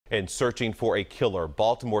In searching for a killer,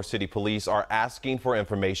 Baltimore City Police are asking for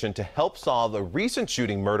information to help solve a recent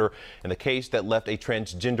shooting murder in the case that left a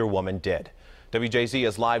transgender woman dead. WJZ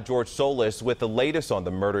is live George Solis with the latest on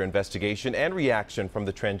the murder investigation and reaction from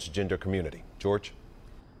the transgender community. George?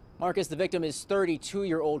 Marcus, the victim is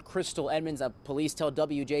 32-year-old Crystal Edmonds. Police tell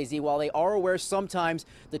WJZ while they are aware sometimes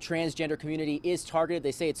the transgender community is targeted,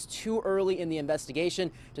 they say it's too early in the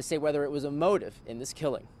investigation to say whether it was a motive in this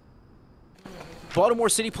killing. Baltimore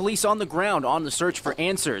City Police on the ground on the search for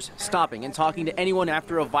answers, stopping and talking to anyone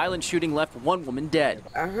after a violent shooting left one woman dead.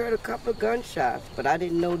 I heard a couple of gunshots, but I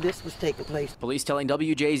didn't know this was taking place. Police telling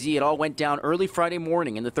WJZ it all went down early Friday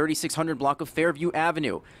morning in the 3600 block of Fairview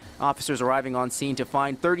Avenue. Officers arriving on scene to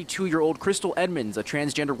find 32-year-old Crystal Edmonds, a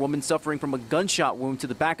transgender woman suffering from a gunshot wound to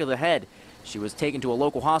the back of the head. She was taken to a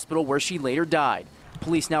local hospital where she later died.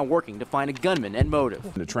 Police now working to find a gunman and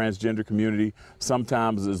motive. The transgender community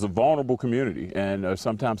sometimes is a vulnerable community and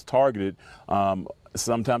sometimes targeted,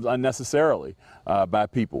 sometimes unnecessarily by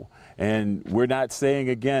people. And we're not saying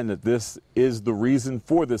again that this is the reason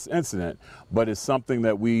for this incident, but it's something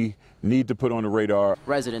that we need to put on the radar.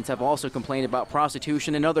 Residents have also complained about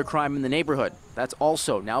prostitution and other crime in the neighborhood. That's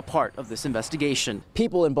also now part of this investigation.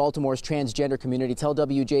 People in Baltimore's transgender community tell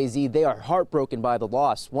WJZ they are heartbroken by the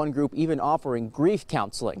loss. One group even offering grief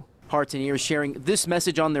counseling. Hearts and Ears sharing this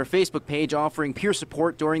message on their Facebook page, offering peer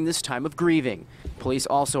support during this time of grieving. Police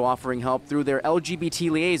also offering help through their LGBT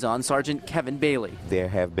liaison, Sergeant Kevin Bailey. There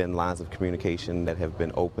have been lines of communication that have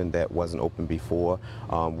been open that wasn't open before.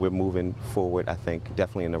 We're moving forward, I think,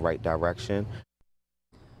 definitely in the right direction.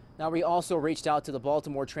 Now, we also reached out to the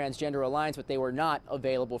Baltimore Transgender Alliance, but they were not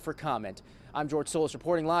available for comment. I'm George Solis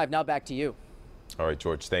reporting live. Now back to you. All right,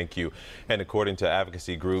 George, thank you. And according to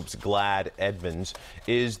advocacy groups, Glad Edmonds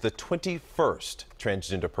is the 21st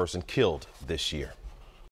transgender person killed this year.